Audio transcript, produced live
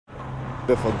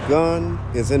If a gun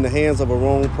is in the hands of a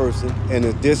wrong person and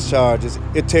it discharges,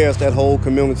 it tears that whole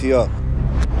community up.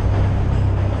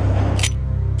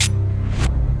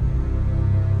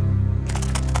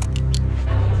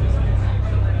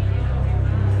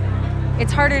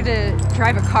 It's harder to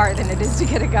drive a car than it is to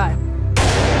get a gun.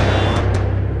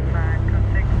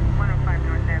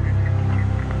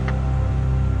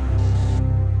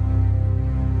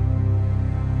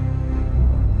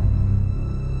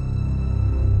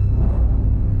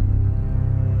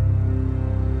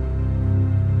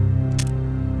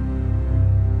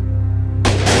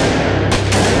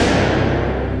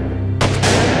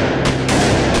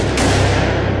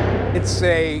 It's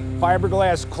a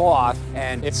fiberglass cloth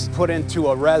and it's put into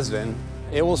a resin.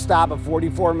 It will stop a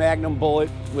 .44 Magnum bullet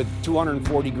with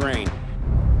 240 grain.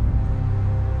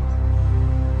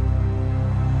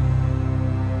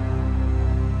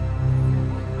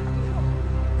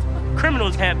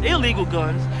 Criminals have illegal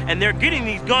guns and they're getting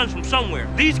these guns from somewhere.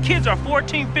 These kids are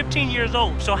 14, 15 years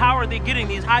old, so how are they getting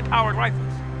these high-powered rifles?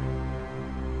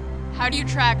 How do you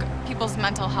track people's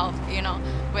mental health,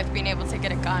 with being able to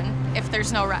get a gun if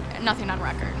there's nothing on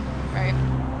record, right?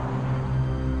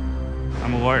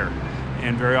 I'm a lawyer,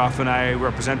 and very often I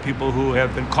represent people who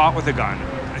have been caught with a gun.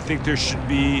 I think there should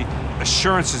be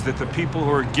assurances that the people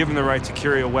who are given the right to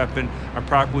carry a weapon are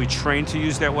properly trained to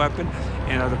use that weapon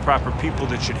and are the proper people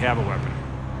that should have a weapon.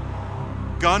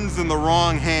 Guns in the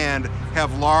wrong hand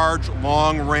have large,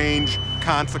 long-range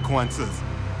consequences.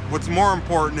 What's more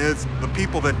important is the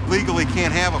people that legally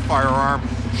can't have a firearm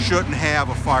shouldn't have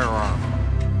a firearm.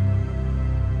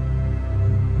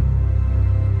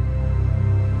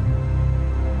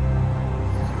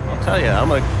 I'll tell you,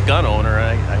 I'm a gun owner.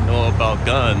 I know about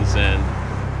guns, and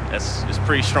it's a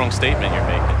pretty strong statement you're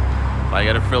making. If I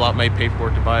got to fill out my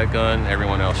paperwork to buy a gun,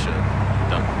 everyone else should.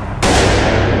 Done.